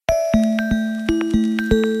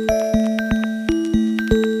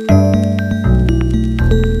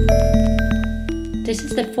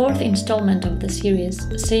fourth installment of the series,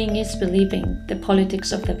 Seeing is Believing, The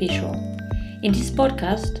Politics of the Visual. In this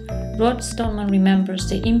podcast, Rod Stallman remembers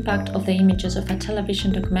the impact of the images of a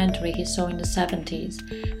television documentary he saw in the 70s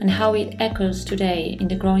and how it echoes today in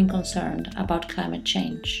the growing concern about climate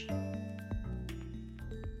change.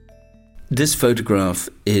 This photograph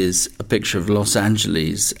is a picture of Los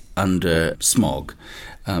Angeles under smog,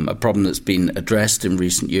 a problem that's been addressed in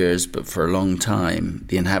recent years, but for a long time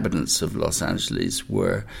the inhabitants of Los Angeles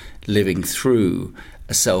were living through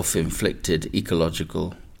a self-inflicted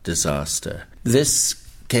ecological disaster. This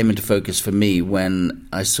came into focus for me when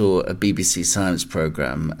I saw a BBC science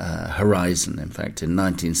programme, Horizon, in fact, in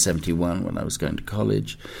 1971 when I was going to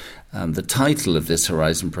college. The title of this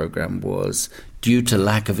Horizon programme was "Due to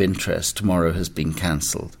Lack of Interest, Tomorrow Has Been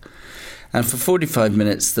Cancelled." And for 45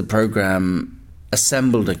 minutes, the programme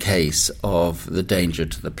assembled a case of the danger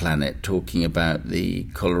to the planet, talking about the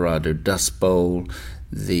Colorado Dust Bowl,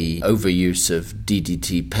 the overuse of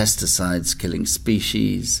DDT pesticides killing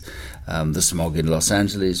species, the smog in Los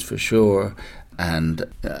Angeles for sure, and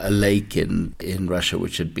a lake in Russia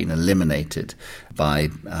which had been eliminated by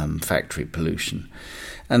factory pollution.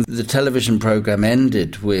 And the television program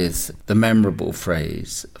ended with the memorable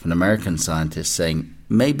phrase of an American scientist saying,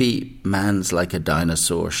 "Maybe man's like a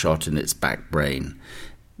dinosaur shot in its back brain,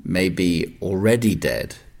 maybe already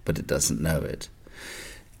dead, but it doesn't know it."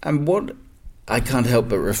 And what I can't help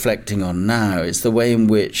but reflecting on now is the way in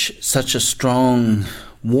which such a strong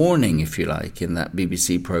warning, if you like, in that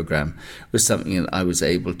BBC programme was something that I was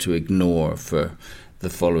able to ignore for the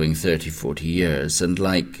following 30, 40 years. And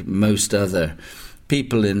like most other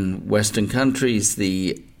people in Western countries,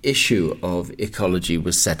 the issue of ecology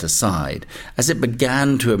was set aside. As it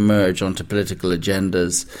began to emerge onto political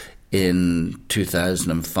agendas in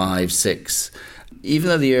 2005-06, even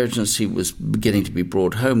though the urgency was beginning to be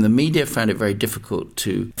brought home, the media found it very difficult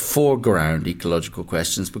to foreground ecological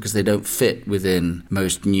questions because they don't fit within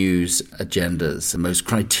most news agendas and most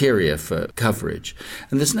criteria for coverage.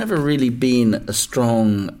 And there's never really been a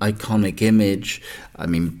strong, iconic image. I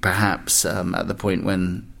mean, perhaps at the point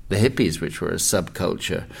when the hippies, which were a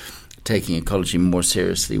subculture, taking ecology more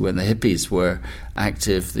seriously, when the hippies were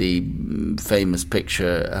active, the famous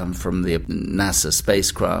picture from the NASA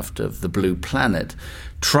spacecraft of the blue planet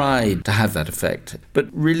tried to have that effect. But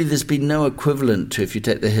really there's been no equivalent to, if you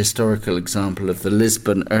take the historical example of the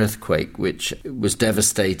Lisbon earthquake, which was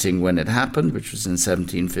devastating when it happened, which was in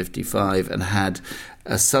 1755, and had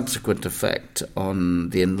a subsequent effect on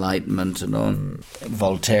the Enlightenment and on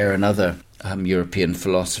Voltaire and other European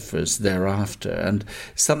philosophers thereafter. And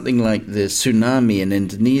something like the tsunami in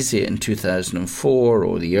Indonesia in 2004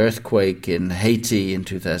 or the earthquake in Haiti in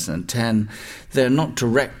 2010, they're not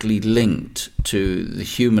directly linked to the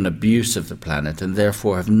human abuse of the planet and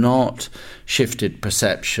therefore have not shifted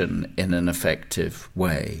perception in an effective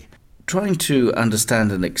way. Trying to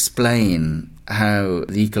understand and explain how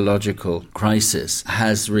the ecological crisis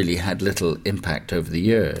has really had little impact over the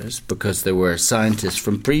years, because there were scientists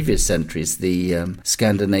from previous centuries, the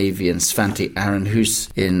Scandinavian Svante Aronhus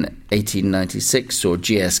in 1896 or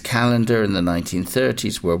G.S. Callender in the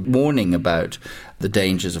 1930s were warning about the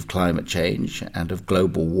dangers of climate change and of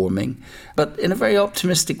global warming. But in a very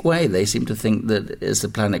optimistic way, they seem to think that as the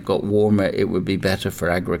planet got warmer, it would be better for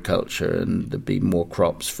agriculture and there'd be more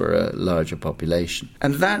crops for a larger population.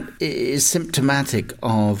 And that is symptomatic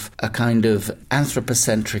of a kind of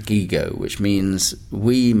anthropocentric ego, which means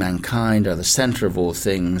we, mankind, are the center of all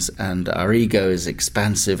things and our ego is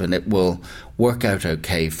expansive and it will work out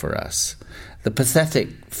okay for us. The pathetic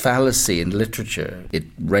fallacy in literature, "It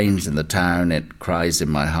rains in the town, it cries in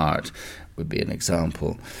my heart," would be an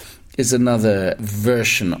example, is another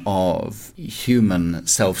version of human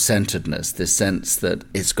self-centeredness, this sense that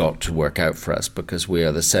it's got to work out for us because we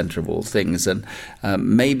are the center of all things. And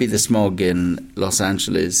maybe the smog in Los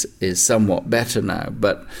Angeles is somewhat better now,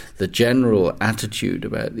 but the general attitude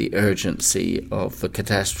about the urgency of the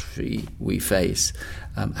catastrophe we face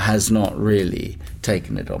has not really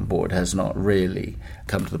taken it on board, has not really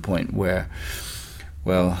come to the point where,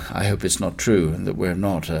 well, I hope it's not true and that we're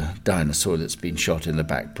not a dinosaur that's been shot in the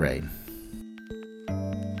back brain.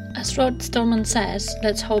 As Rod Stallman says,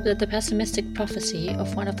 let's hope that the pessimistic prophecy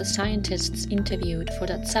of one of the scientists interviewed for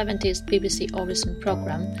that 70s BBC Horizon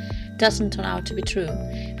program doesn't turn out to be true,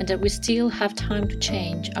 and that we still have time to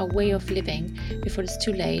change our way of living before it's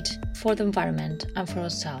too late for the environment and for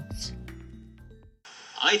ourselves.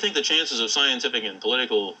 I think the chances of scientific and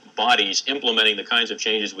political bodies implementing the kinds of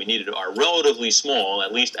changes we needed are relatively small,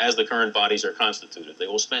 at least as the current bodies are constituted. They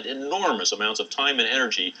will spend enormous amounts of time and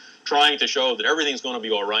energy trying to show that everything's going to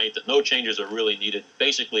be all right, that no changes are really needed,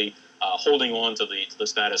 basically holding on to the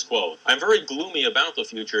status quo. I'm very gloomy about the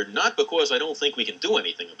future, not because I don't think we can do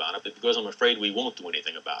anything about it, but because I'm afraid we won't do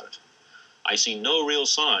anything about it. I see no real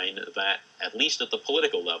sign that, at least at the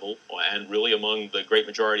political level, and really among the great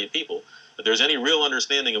majority of people, that there's any real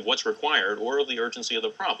understanding of what's required or of the urgency of the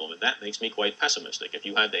problem, and that makes me quite pessimistic. If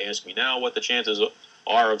you had to ask me now what the chances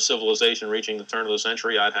are of civilization reaching the turn of the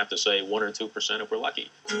century, I'd have to say 1 or 2% if we're lucky.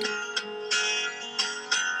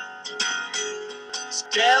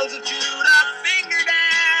 Scales of chewed up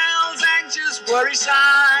fingernails, anxious worry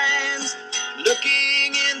signs,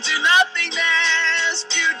 looking into nothingness,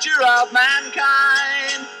 future of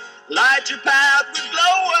mankind. Light your path with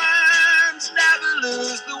glowworms, never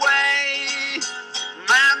lose the way.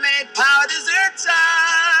 Man-made power deserts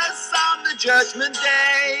us on the judgment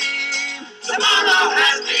day. Tomorrow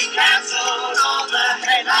has been cancelled, all the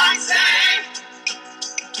headlines say.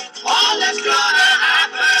 All that's gonna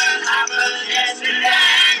happen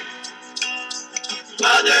yesterday.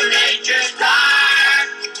 Mother Nature's tired,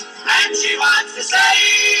 and she wants to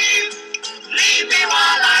save. Leave me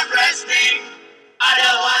while I